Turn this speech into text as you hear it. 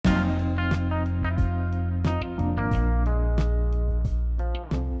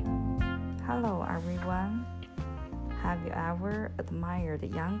Have you ever admired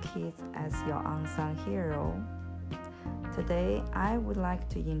young kids as your unsung hero? Today, I would like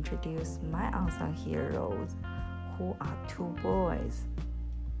to introduce my unsung heroes, who are two boys.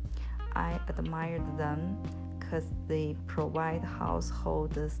 I admired them because they provide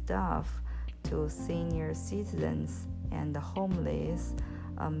household stuff to senior citizens and the homeless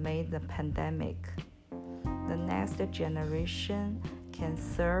amid the pandemic. The next generation can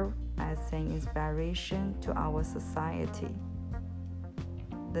serve as an inspiration to our society.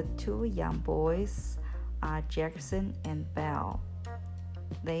 The two young boys are Jackson and Belle.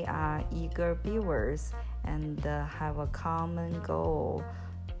 They are eager beavers and have a common goal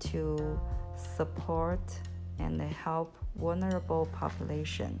to support and help vulnerable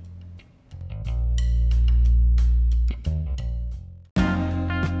population.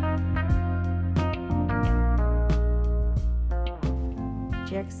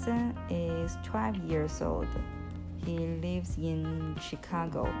 Jackson is 12 years old. He lives in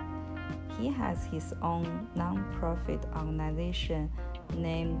Chicago. He has his own nonprofit organization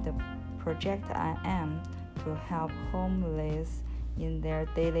named Project I Am to help homeless in their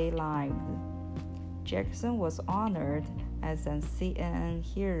daily lives. Jackson was honored as a CNN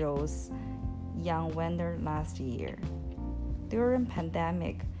Heroes Young Winner last year. During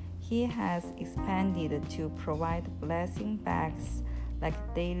pandemic, he has expanded to provide blessing bags like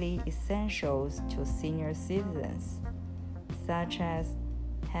daily essentials to senior citizens, such as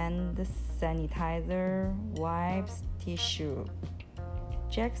hand sanitizer, wipes, tissue.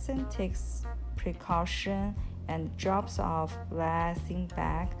 Jackson takes precaution and drops off blessing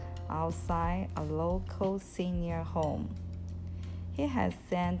bag outside a local senior home. He has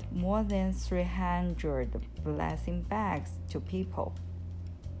sent more than 300 blessing bags to people.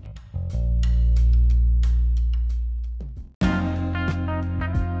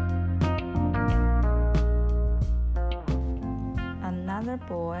 Another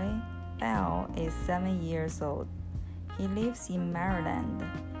boy, Belle, is 7 years old. He lives in Maryland.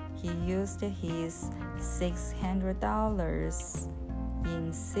 He used his $600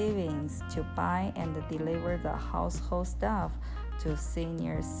 in savings to buy and deliver the household stuff to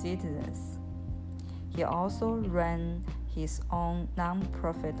senior citizens. He also ran his own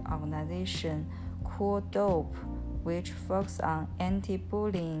nonprofit organization, Cool Dope, which focuses on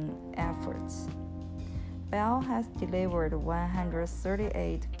anti-bullying efforts. Belle has delivered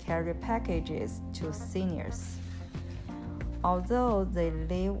 138 care packages to seniors. Although they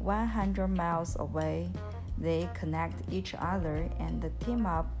live 100 miles away, they connect each other and team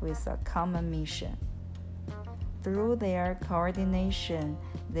up with a common mission. Through their coordination,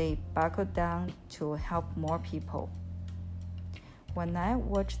 they buckle down to help more people. When I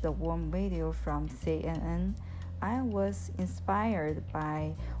watched the warm video from CNN, I was inspired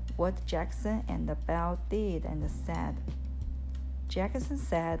by what Jackson and Belle did and said. Jackson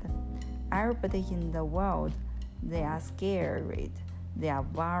said, "Everybody in the world, they are scared, they are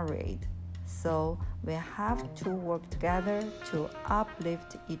worried, so we have to work together to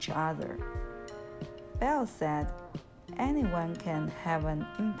uplift each other." Belle said, "Anyone can have an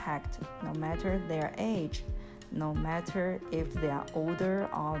impact no matter their age, no matter if they are older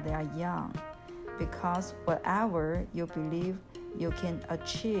or they are young, because whatever you believe you can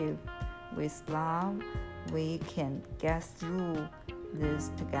achieve, with love, we can get through this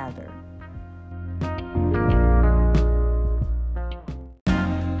together."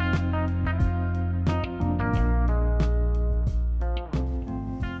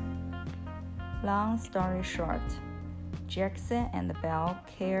 Long story short, Jackson and Belle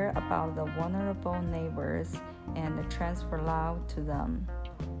care about the vulnerable neighbors and transfer love to them.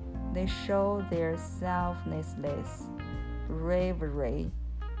 They show their selflessness, bravery,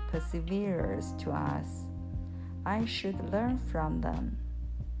 perseverance to us. I should learn from them.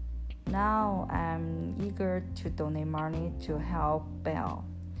 Now I'm eager to donate money to help Belle.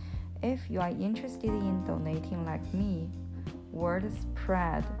 If you are interested in donating like me, word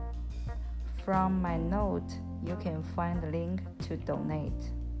spread. From my note, you can find the link to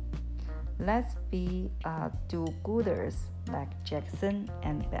donate. Let's be do-gooders like Jackson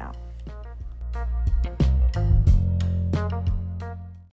and Belle.